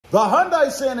The Hyundai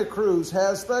Santa Cruz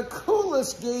has the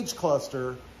coolest gauge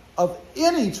cluster of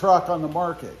any truck on the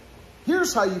market.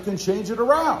 Here's how you can change it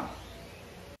around.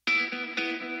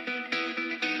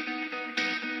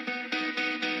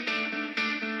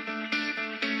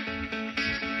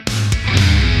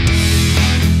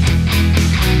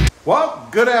 Well,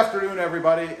 good afternoon,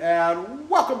 everybody, and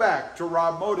welcome back to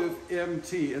Rob Motive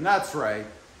MT. And that's right,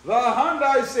 the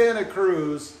Hyundai Santa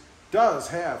Cruz does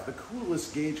have the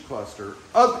coolest gauge cluster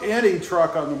of any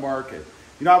truck on the market.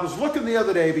 You know, I was looking the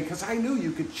other day because I knew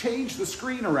you could change the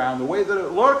screen around the way that it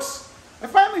looks. I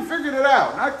finally figured it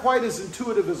out. Not quite as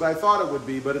intuitive as I thought it would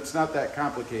be, but it's not that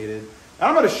complicated. And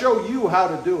I'm going to show you how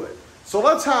to do it. So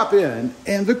let's hop in,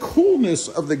 and the coolness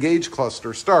of the gauge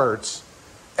cluster starts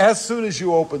as soon as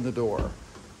you open the door.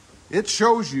 It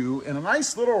shows you in a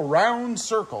nice little round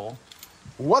circle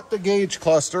what the gauge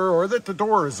cluster, or that the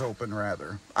door is open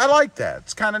rather. I like that.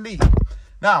 It's kind of neat.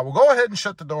 Now we'll go ahead and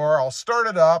shut the door. I'll start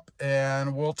it up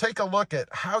and we'll take a look at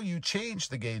how you change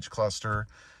the gauge cluster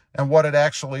and what it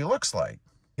actually looks like.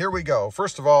 Here we go.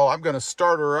 First of all, I'm going to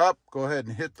start her up. Go ahead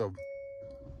and hit the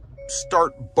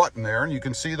start button there, and you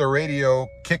can see the radio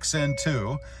kicks in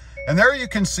too. And there you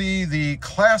can see the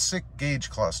classic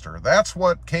gauge cluster. That's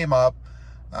what came up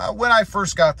when I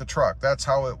first got the truck. That's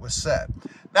how it was set.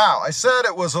 Now, I said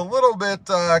it was a little bit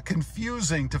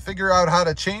confusing to figure out how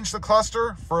to change the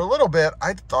cluster. For a little bit,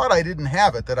 I thought I didn't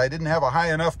have it, that I didn't have a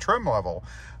high enough trim level.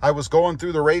 I was going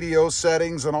through the radio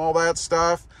settings and all that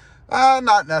stuff.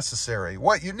 Not necessary.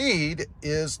 What you need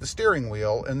is the steering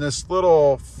wheel and this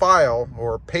little file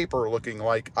or paper looking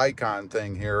like icon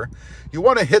thing here. You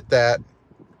want to hit that.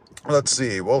 Let's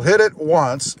see, we'll hit it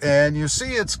once, and you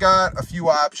see it's got a few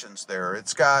options there.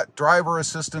 It's got driver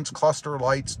assistance, cluster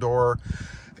lights, door,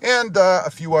 and a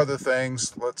few other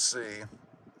things. Let's see,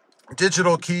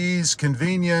 digital keys,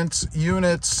 convenience,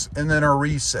 units, and then a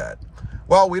reset.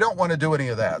 Well, we don't want to do any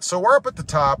of that. So we're up at the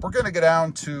top. We're going to get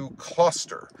down to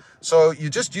cluster. So you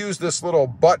just use this little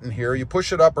button here. You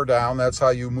push it up or down. That's how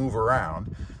you move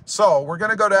around. So we're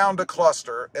going to go down to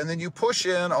cluster, and then you push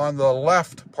in on the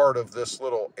left part of this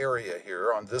little area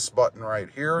here on this button right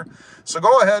here. So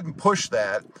go ahead and push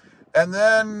that. And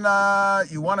then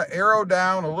you want to arrow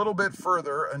down a little bit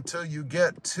further until you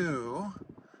get to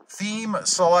theme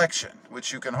selection,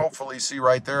 which you can hopefully see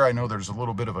right there. I know there's a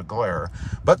little bit of a glare,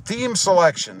 but theme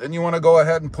selection. Then you want to go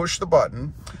ahead and push the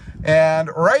button. And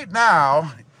right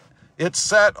now it's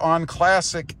set on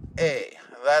Classic A.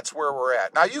 That's where we're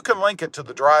at. Now you can link it to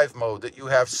the drive mode that you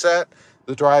have set,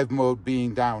 the drive mode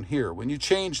being down here. When you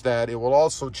change that, it will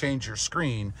also change your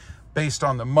screen based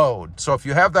on the mode. So if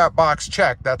you have that box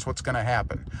checked, that's what's going to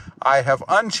happen. I have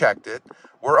unchecked it.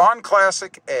 We're on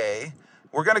Classic A.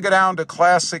 We're going to go down to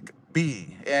Classic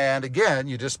B. And again,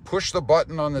 you just push the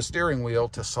button on the steering wheel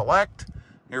to select.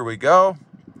 Here we go.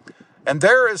 And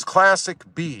there is Classic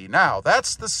B. Now,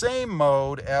 that's the same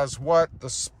mode as what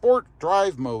the Sport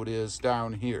Drive mode is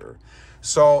down here.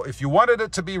 So if you wanted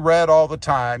it to be red all the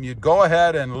time, you'd go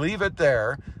ahead and leave it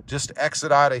there. Just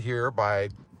exit out of here by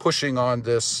pushing on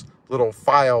this little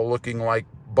file looking like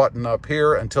button up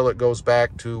here until it goes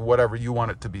back to whatever you want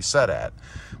it to be set at.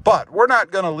 But we're not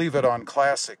going to leave it on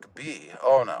Classic B.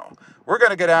 Oh, no. We're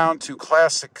going to get down to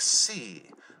Classic C.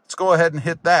 Let's go ahead and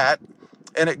hit that.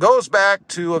 And it goes back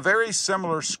to a very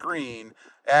similar screen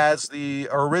as the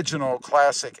original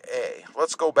Classic A.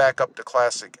 Let's go back up to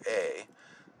Classic A.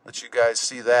 Let you guys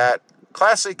see that.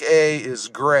 Classic A is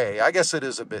gray. I guess it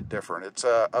is a bit different. It's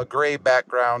a gray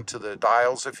background to the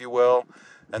dials, if you will.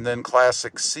 And then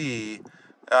Classic C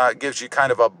gives you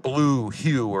kind of a blue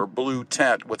hue or blue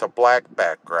tint with a black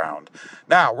background.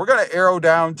 Now, we're going to arrow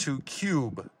down to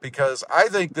Cube because I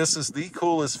think this is the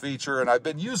coolest feature, and I've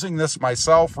been using this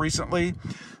myself recently.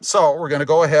 So we're going to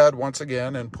go ahead once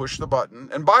again and push the button.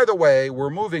 And by the way, we're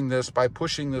moving this by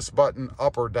pushing this button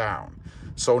up or down.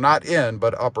 So not in,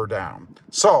 but up or down.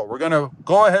 So we're going to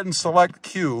go ahead and select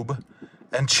Cube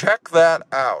and check that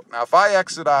out. Now, if I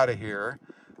exit out of here,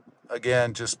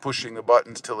 again, just pushing the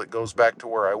buttons till it goes back to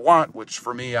where I want, which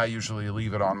for me, I usually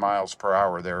leave it on miles per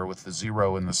hour there with the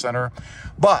 0 in the center.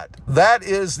 But that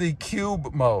is the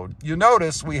Cube mode. You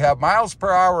notice we have miles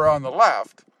per hour on the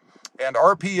left and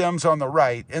RPMs on the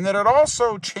right, and then it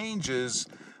also changes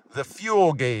the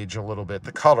fuel gauge a little bit,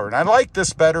 the color. And I like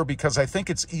this better because I think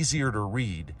it's easier to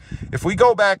read. If we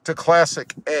go back to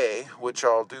Classic A, which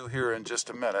I'll do here in just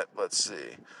a minute, let's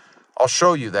see. I'll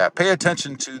show you that. Pay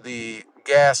attention to the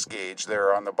gas gauge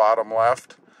there on the bottom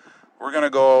left. We're going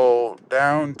to go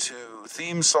down to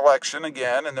theme selection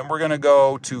again, and then we're going to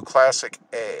go to Classic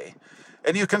A.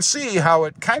 And you can see how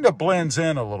it kind of blends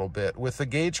in a little bit with the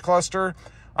gauge cluster.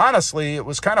 honestly, it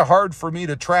was kind of hard for me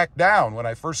to track down when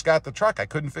I first got the truck. I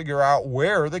couldn't figure out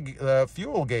where the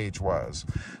fuel gauge was.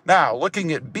 Now,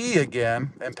 looking at B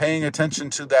again and paying attention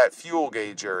to that fuel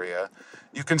gauge area,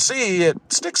 you can see it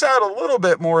sticks out a little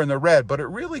bit more in the red, but it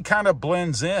really kind of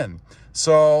blends in.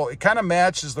 So it kind of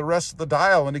matches the rest of the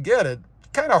dial. And again, it's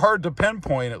kind of hard to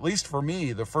pinpoint, at least for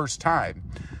me, the first time.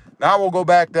 Now we'll go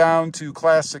back down to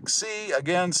Classic C,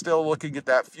 again, still looking at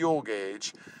that fuel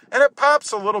gauge. And it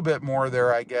pops a little bit more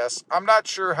there, I guess. I'm not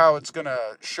sure how it's going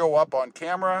to show up on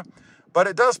camera, but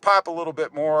it does pop a little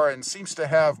bit more and seems to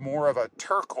have more of a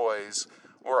turquoise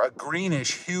or a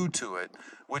greenish hue to it,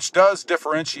 which does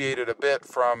differentiate it a bit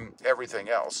from everything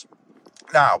else.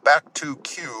 Now, back to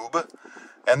Cube.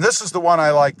 And this is the one I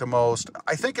like the most.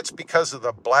 I think it's because of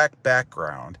the black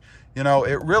background. You know,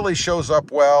 it really shows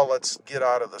up well. Let's get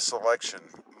out of the selection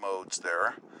modes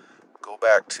there. Go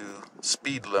back to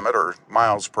speed limit or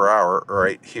miles per hour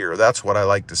right here. That's what I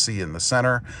like to see in the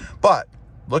center. But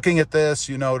looking at this,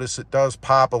 you notice it does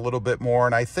pop a little bit more,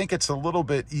 and I think it's a little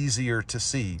bit easier to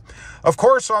see. Of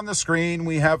course, on the screen,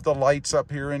 we have the lights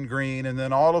up here in green, and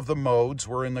then all of the modes.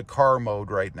 We're in the car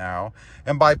mode right now.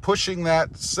 And by pushing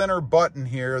that center button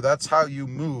here, that's how you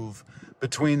move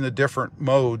between the different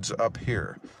modes up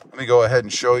here. Let me go ahead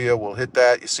and show you. We'll hit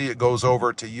that. You see it goes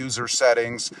over to user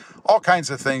settings, all kinds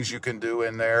of things you can do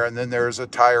in there. And then there's a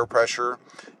tire pressure.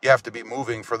 You have to be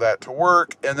moving for that to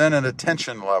work. And then an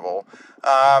attention level.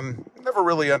 Never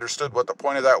really understood what the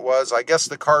point of that was. I guess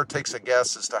the car takes a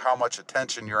guess as to how much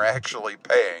attention you're actually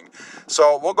paying.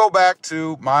 So we'll go back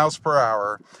to miles per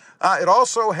hour. It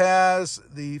also has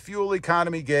the fuel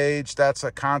economy gauge. That's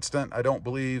a constant. I don't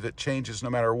believe it changes no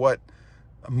matter what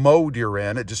mode you're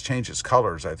in. It just changes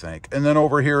colors, I think. And then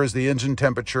over here is the engine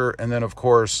temperature, and then of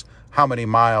course how many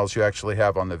miles you actually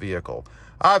have on the vehicle.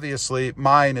 Obviously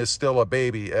mine is still a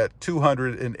baby at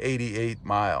 288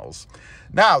 miles.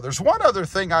 Now there's one other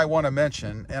thing I want to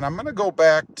mention, and I'm going to go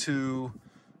back to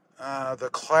the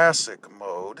classic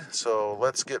mode. So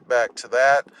let's get back to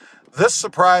that. This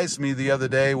surprised me the other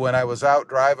day when I was out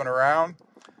driving around.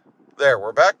 There,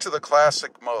 we're back to the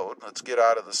classic mode. Let's get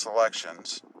out of the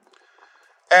selections.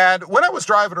 And when I was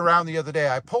driving around the other day,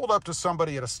 I pulled up to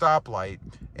somebody at a stoplight,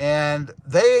 and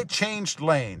they changed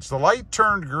lanes. The light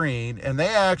turned green, and they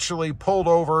actually pulled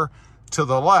over to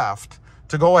the left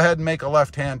to go ahead and make a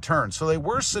left-hand turn. So they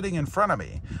were sitting in front of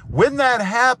me. When that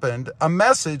happened, a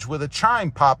message with a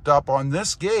chime popped up on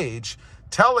this gauge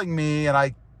telling me, and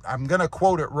I'm going to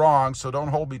quote it wrong, so don't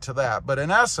hold me to that, but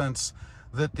in essence,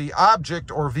 that the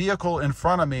object or vehicle in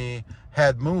front of me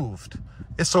had moved.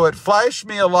 So it flashed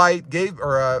me a light,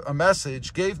 a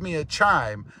message, gave me a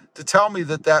chime to tell me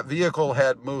that that vehicle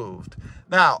had moved.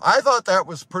 Now, I thought that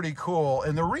was pretty cool,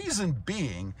 and the reason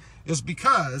being is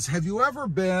because, have you ever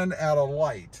been at a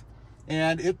light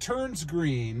and it turns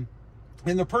green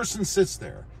and the person sits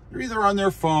there? They're either on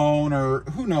their phone or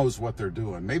who knows what they're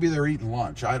doing. Maybe they're eating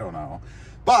lunch, I don't know.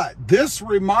 But this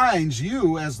reminds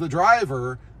you as the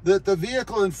driver that the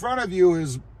vehicle in front of you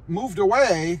is moved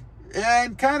away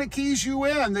and kind of keys you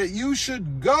in that you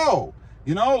should go.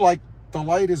 You know, like the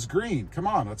light is green. Come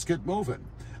on, let's get moving.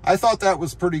 I thought that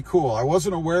was pretty cool. I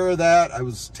wasn't aware of that. I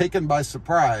was taken by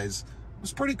surprise. It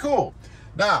was pretty cool.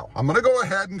 Now, I'm going to go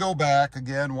ahead and go back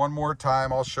again one more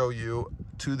time. I'll show you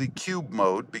to the cube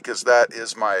mode because that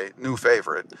is my new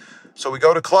favorite. So we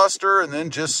go to cluster and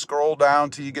then just scroll down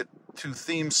till you get to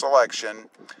theme selection.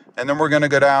 And then we're going to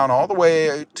go down all the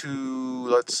way to,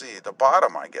 let's see, the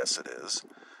bottom, I guess it is,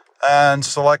 and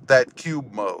select that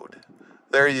cube mode.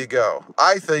 There you go.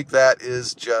 I think that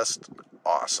is just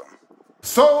awesome.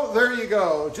 So there you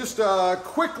go. Just a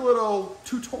quick little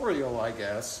tutorial, I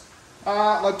guess,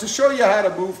 to show you how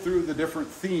to move through the different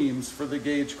themes for the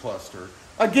gauge cluster.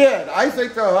 Again, I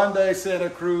think the Hyundai Santa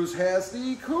Cruz has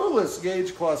the coolest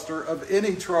gauge cluster of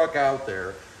any truck out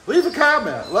there. Leave a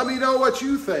comment. Let me know what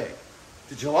you think.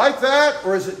 Did you like that,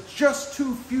 or is it just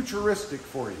too futuristic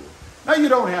for you? Now, you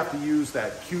don't have to use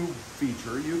that cube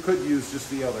feature. You could use just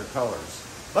the other colors.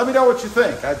 Let me know what you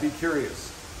think. I'd be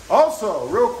curious. Also,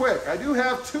 real quick, I do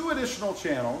have 2 additional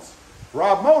channels.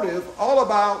 Rob Motive, all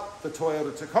about the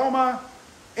Toyota Tacoma,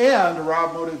 and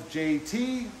Rob Motive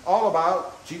JT, all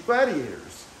about Jeep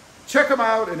Gladiators. Check them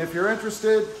out, and if you're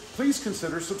interested, please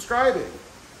consider subscribing.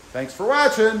 Thanks for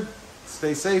watching.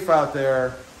 Stay safe out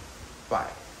there. Bye.